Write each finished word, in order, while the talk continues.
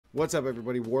What's up,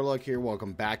 everybody? Warlug here.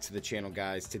 Welcome back to the channel,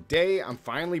 guys. Today I'm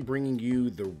finally bringing you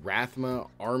the Rathma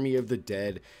Army of the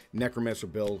Dead Necromancer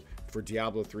build for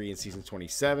Diablo 3 in season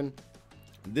 27.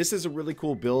 This is a really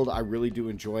cool build. I really do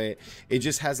enjoy it. It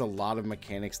just has a lot of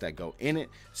mechanics that go in it.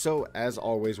 So as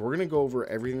always, we're going to go over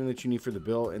everything that you need for the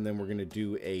build, and then we're going to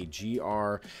do a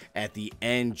GR at the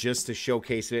end just to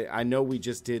showcase it. I know we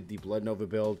just did the Blood Nova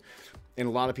build, and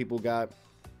a lot of people got,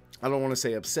 I don't want to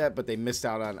say upset, but they missed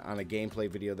out on a gameplay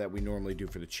video that we normally do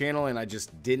for the channel, and I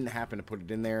just didn't happen to put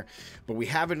it in there. But we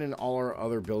have it in all our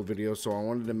other build videos, so I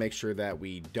wanted to make sure that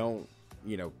we don't,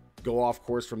 go off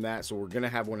course from that. So we're going to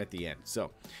have one at the end. So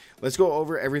let's go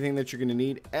over everything that you're going to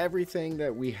need. Everything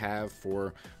that we have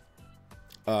for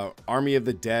Army of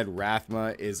the Dead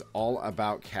Rathma is all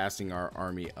about casting our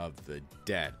Army of the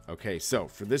Dead. Okay, so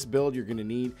for this build, you're going to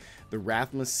need the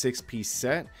Rathma 6-piece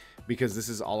set, because this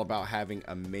is all about having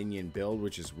a minion build,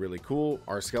 which is really cool.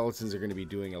 Our skeletons are going to be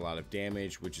doing a lot of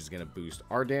damage, which is going to boost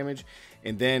our damage.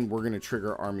 And then we're going to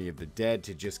trigger Army of the Dead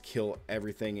to just kill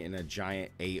everything in a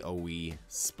giant AoE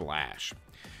splash.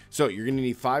 So you're going to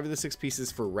need 5 of the 6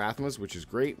 pieces for Rathmas, which is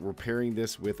great. We're pairing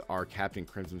this with our Captain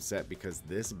Crimson set because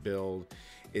this build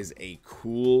is a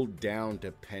cooldown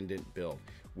dependent build.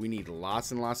 We need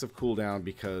lots and lots of cooldown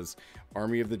because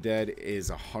Army of the Dead is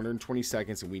 120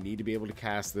 seconds, and we need to be able to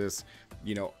cast this,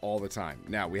 all the time.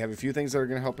 Now, we have a few things that are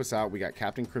going to help us out. We got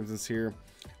Captain Crimson's here,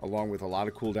 along with a lot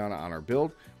of cooldown on our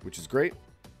build, which is great.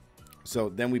 So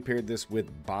then we paired this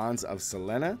with Bonds of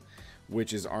Selena,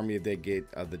 which is Army of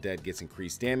the Dead gets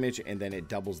increased damage, and then it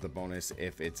doubles the bonus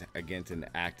if it's against an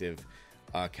active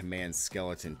command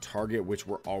skeleton target, which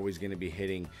we're always going to be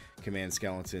hitting command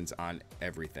skeletons on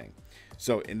everything.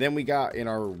 So, and then we got in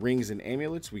our rings and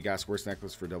amulets, we got Square's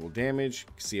Necklace for double damage,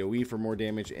 COE for more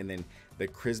damage, and then the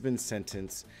Crisbin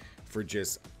Sentence for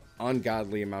just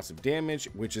ungodly amounts of damage,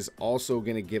 which is also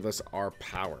going to give us our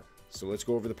power. So let's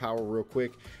go over the power real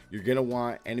quick. You're going to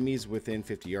want enemies within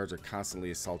 50 yards are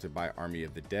constantly assaulted by Army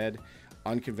of the Dead,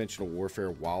 unconventional warfare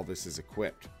while this is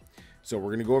equipped. So we're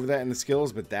going to go over that in the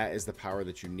skills, but that is the power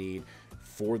that you need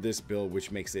for this build,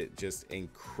 which makes it just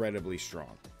incredibly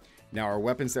strong. Now, our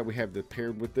weapons that we have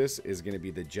paired with this is going to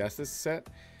be the Justice set.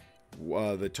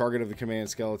 The target of the command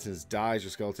skeletons dies.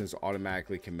 Your skeletons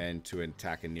automatically command to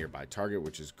attack a nearby target,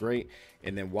 which is great.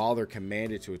 And then while they're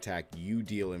commanded to attack, you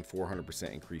deal in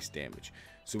 400% increased damage.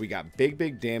 So we got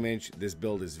big damage. This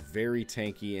build is very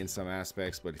tanky in some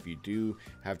aspects, but if you do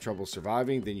have trouble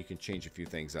surviving, then you can change a few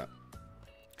things up.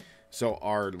 So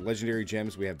our legendary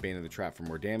gems, we have Bane of the Trap for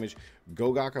more damage,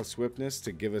 Gogok of Swiftness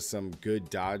to give us some good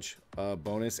dodge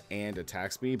bonus and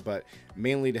attack speed, but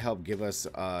mainly to help give us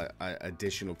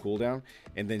additional cooldown,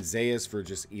 and then Zayas for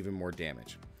just even more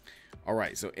damage. All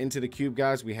right, so into the cube,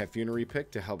 guys, we have Funerary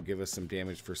Pick to help give us some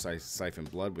damage for Siphon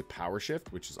Blood with Power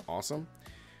Shift, which is awesome.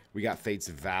 We got Fate's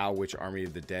Vow, which Army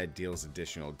of the Dead deals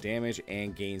additional damage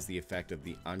and gains the effect of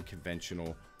the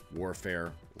unconventional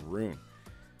warfare rune.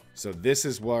 So this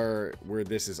is where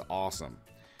this is awesome.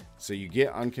 So you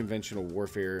get unconventional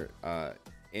warfare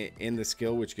in the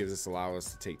skill, which gives us allow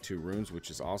us to take 2 runes, which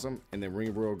is awesome. And then Ring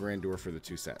of Royal Grandeur for the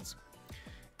 2 sets.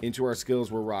 Into our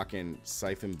skills, we're rocking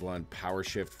Siphon Blood Power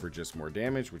Shift for just more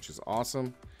damage, which is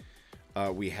awesome.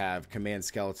 We have Command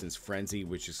Skeleton's Frenzy,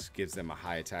 which gives them a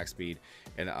high attack speed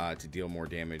and to deal more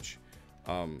damage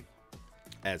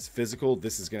as physical.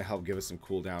 This is going to help give us some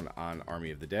cooldown on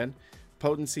Army of the Dead.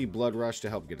 Potency Blood Rush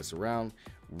to help get us around.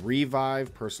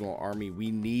 Revive Personal Army. We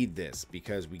need this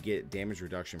because we get damage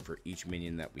reduction for each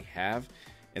minion that we have.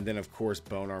 And then, of course,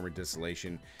 Bone Armor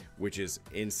Distillation, which is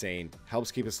insane.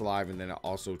 Helps keep us alive, and then it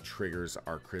also triggers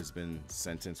our Crisbin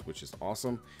Sentence, which is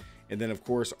awesome. And then, of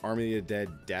course, Army of the Dead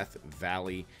Death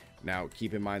Valley. Now,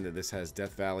 keep in mind that this has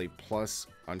Death Valley plus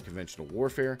Unconventional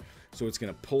Warfare. So it's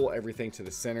going to pull everything to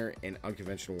the center, and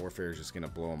Unconventional Warfare is just going to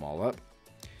blow them all up.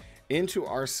 Into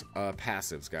our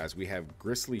passives, guys, we have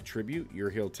Grisly Tribute. You're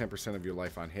healed 10% of your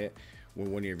life on hit.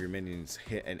 When one of your minions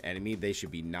hit an enemy, they should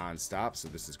be non-stop. So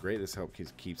this is great. This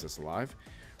keeps us alive.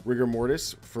 Rigor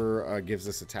Mortis gives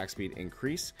us attack speed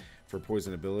increase for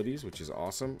poison abilities, which is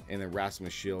awesome. And then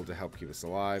Rasmus Shield to help keep us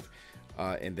alive.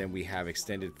 And then we have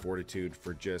Extended Fortitude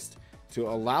for just to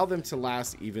allow them to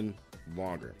last even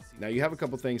longer. Now you have a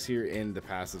couple things here in the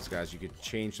passives, guys. You could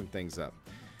change some things up.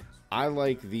 I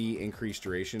like the increased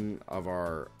duration of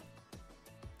our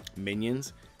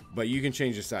minions, but you can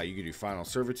change this out. You could do Final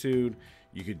Servitude.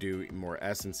 You could do more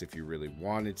Essence if you really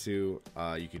wanted to.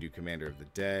 You could do Commander of the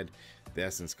Dead. The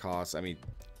Essence costs, I mean,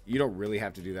 you don't really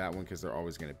have to do that one because they're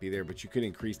always going to be there, but you could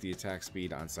increase the attack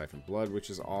speed on Siphon Blood, which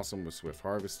is awesome with Swift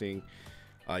Harvesting.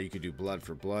 You could do Blood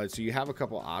for Blood. So you have a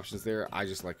couple options there. I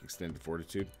just like Extended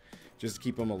Fortitude just to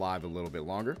keep them alive a little bit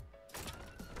longer.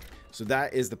 So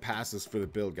that is the passes for the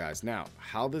build, guys. Now,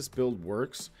 how this build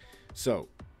works. So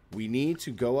we need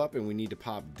to go up and we need to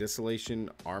pop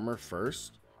Distillation Armor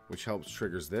first, which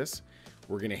triggers this.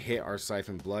 We're going to hit our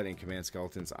Siphon Blood and Command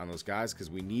Skeletons on those guys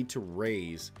because we need to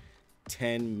raise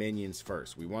 10 minions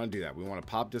first. We want to do that. We want to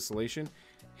pop Distillation,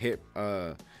 hit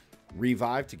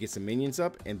Revive to get some minions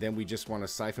up, and then we just want to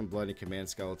Siphon Blood and Command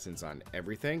Skeletons on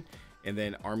everything. And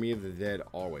then Army of the Dead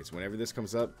always. Whenever this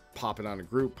comes up, pop it on a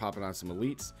group, pop it on some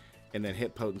elites, and then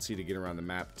hit Potency to get around the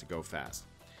map to go fast.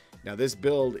 Now, this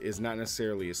build is not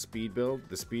necessarily a speed build.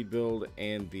 The speed build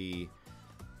and the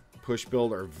push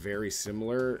build are very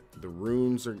similar. The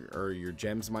runes or your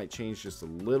gems might change just a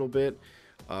little bit,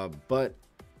 but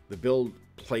the build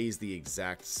plays the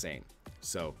exact same.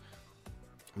 So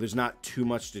there's not too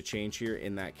much to change here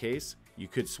in that case. You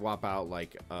could swap out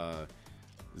like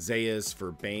Zaya's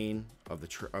for Bane of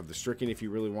the Stricken if you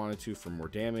really wanted to for more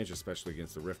damage, especially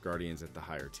against the Rift Guardians at the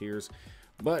higher tiers.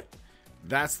 But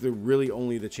that's really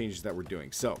only the changes that we're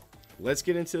doing. So let's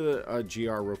get into the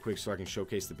GR real quick so I can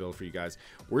showcase the build for you guys.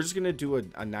 We're just going to do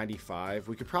a 95.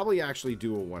 We could probably actually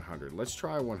do a 100. Let's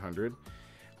try a 100.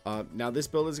 Now, this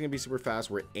build is going to be super fast.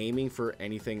 We're aiming for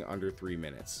anything under 3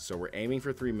 minutes. So we're aiming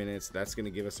for 3 minutes. That's going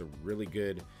to give us a really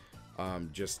good,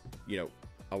 just, you know,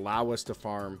 allow us to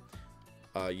farm,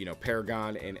 you know,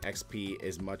 Paragon and XP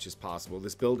as much as possible.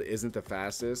 This build isn't the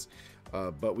fastest,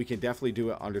 but we can definitely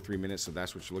do it under 3 minutes. So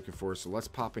that's what you're looking for. So let's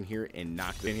pop in here and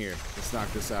knock in here. Let's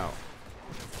knock this out.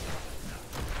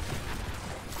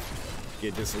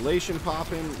 Get Distillation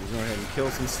popping. We're go ahead and kill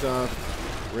some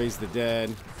stuff. Raise the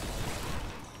dead.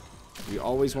 We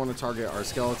always want to target our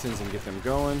skeletons and get them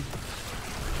going,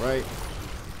 right?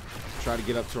 Try to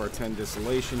get up to our 10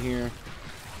 Distillation here.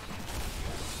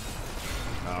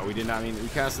 We did not mean, we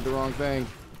casted the wrong thing.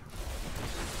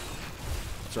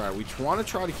 It's alright. We want to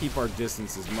try to keep our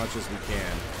distance as much as we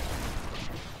can.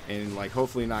 And, like,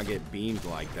 hopefully not get beamed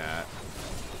like that.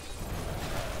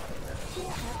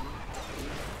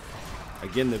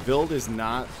 Again, the build is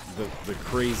not the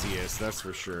craziest, that's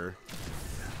for sure.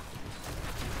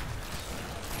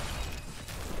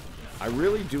 I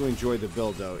really do enjoy the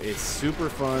build, though. It's super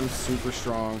fun, super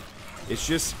strong. It's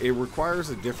just, it requires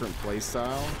a different play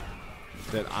style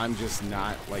that I'm just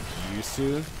not, like, used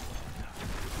to,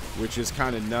 which is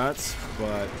kind of nuts.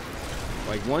 But,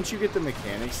 like, once you get the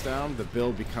mechanics down, the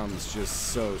build becomes just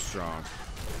so strong.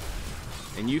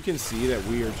 And you can see that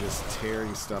we are just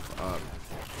tearing stuff up.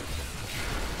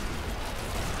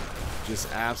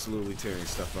 Just absolutely tearing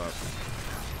stuff up.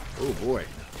 Oh, boy.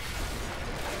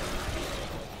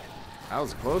 That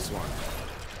was a close one.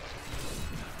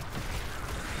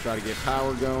 Try to get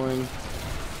power going.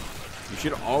 You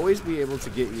should always be able to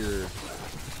get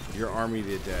your Army of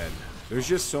the Dead. There's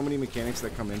just so many mechanics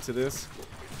that come into this,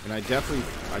 and I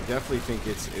definitely think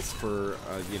it's for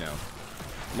you know,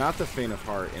 not the faint of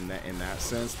heart in that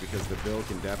sense, because the build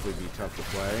can definitely be tough to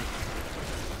play.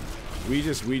 We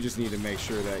just need to make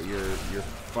sure that you're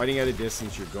fighting at a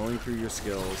distance. You're going through your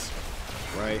skills,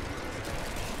 right?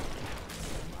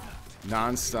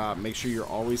 Non-stop. Make sure you're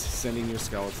always sending your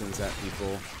skeletons at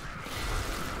people,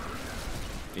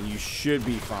 and you should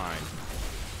be fine.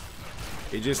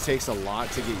 It just takes a lot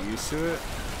to get used to it,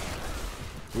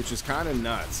 which is kind of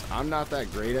nuts. I'm not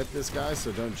that great at this, guys,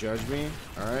 so don't judge me.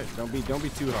 All right, don't be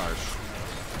too harsh.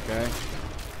 Okay,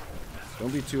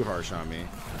 don't be too harsh on me.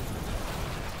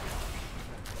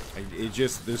 It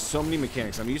just, there's so many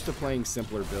mechanics. I'm used to playing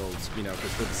simpler builds, you know,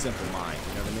 because with a simple mind.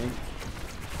 You know what I mean?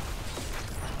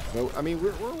 So, I mean,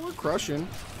 we're crushing.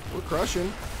 We're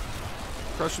crushing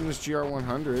this GR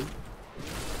 100.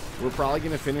 We're probably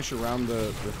going to finish around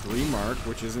the 3 mark,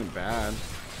 which isn't bad.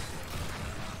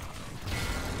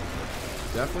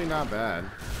 Definitely not bad.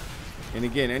 And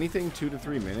again, anything 2 to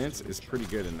 3 minutes is pretty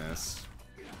good in this.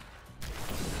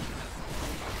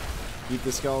 Keep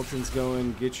the skeletons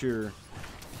going. Get your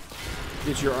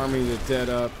Army of the Dead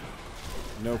up.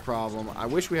 No problem. I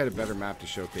wish we had a better map to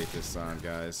showcase this on,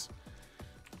 guys.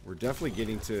 We're definitely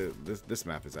getting to this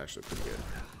map is actually pretty good.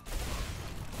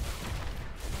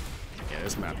 Yeah,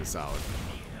 this map is solid.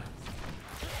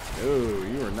 Oh,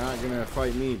 you are not gonna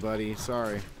fight me, buddy.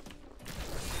 Sorry.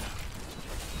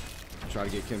 Try to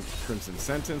get Crimson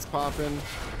Sentence popping.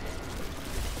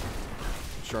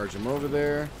 Charge him over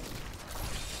there.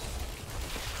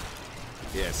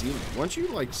 Yeah, see, once you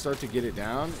like start to get it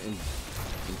down and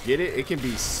get it, it can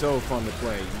be so fun to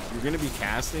play. You're gonna be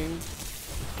casting.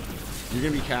 You're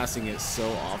going to be casting it so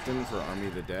often for Army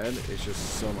of the Dead. It's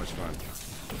just so much fun.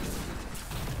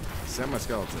 Send my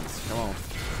skeletons. Come on.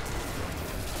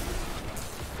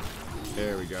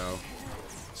 There we go.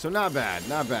 So not bad,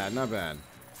 not bad, not bad.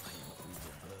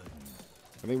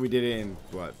 I think we did it in,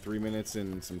 what, 3 minutes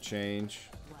and some change.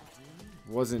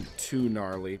 Wasn't too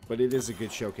gnarly, but it is a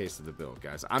good showcase of the build,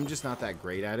 guys. I'm just not that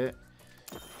great at it.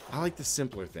 I like the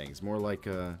simpler things, more like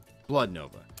Blood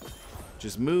Nova.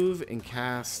 Just move and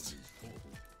cast.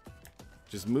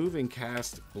 Just move and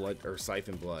cast blood or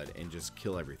siphon blood and just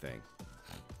kill everything.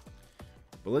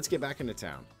 But let's get back into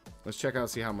town. Let's check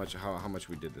out, see how much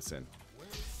we did this in.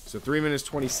 So 3 minutes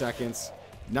 20 seconds.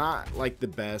 Not like the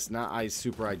best, not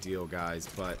super ideal, guys,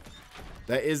 but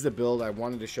that is the build. I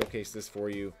wanted to showcase this for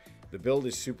you. The build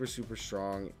is super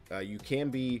strong. You can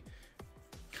be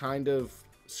kind of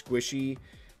squishy.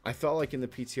 I felt like in the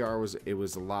PTR it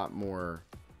was a lot more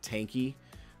tanky,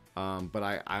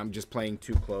 but I'm just playing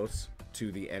too close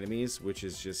to the enemies, which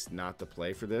is just not the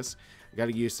play for this. You got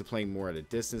to get used to playing more at a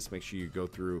distance. Make sure you go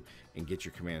through and get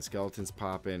your command skeletons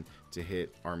popping to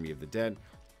hit Army of the Dead.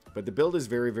 But the build is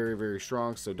very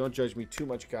strong, so don't judge me too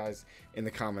much, guys, in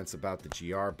the comments about the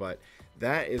GR. But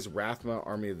that is Rathma,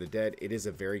 Army of the Dead. It is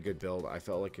a very good build. I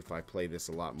felt like if I play this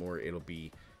a lot more, it'll be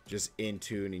just in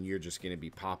tune, and you're just going to be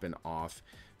popping off.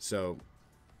 So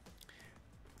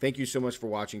thank you so much for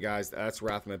watching, guys. That's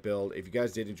Rathma build. If you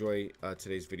guys did enjoy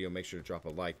today's video, make sure to drop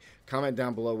a like. Comment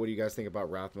down below, what do you guys think about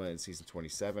Rathma in Season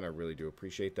 27? I really do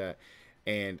appreciate that.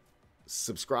 And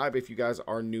subscribe if you guys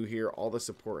are new here. All the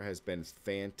support has been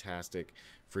fantastic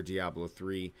for Diablo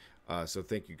 3. So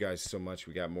thank you guys so much.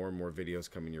 We got more and more videos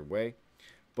coming your way.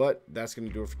 But that's going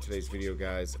to do it for today's video,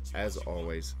 guys. As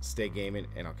always, stay gaming,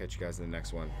 and I'll catch you guys in the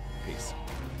next one. Peace.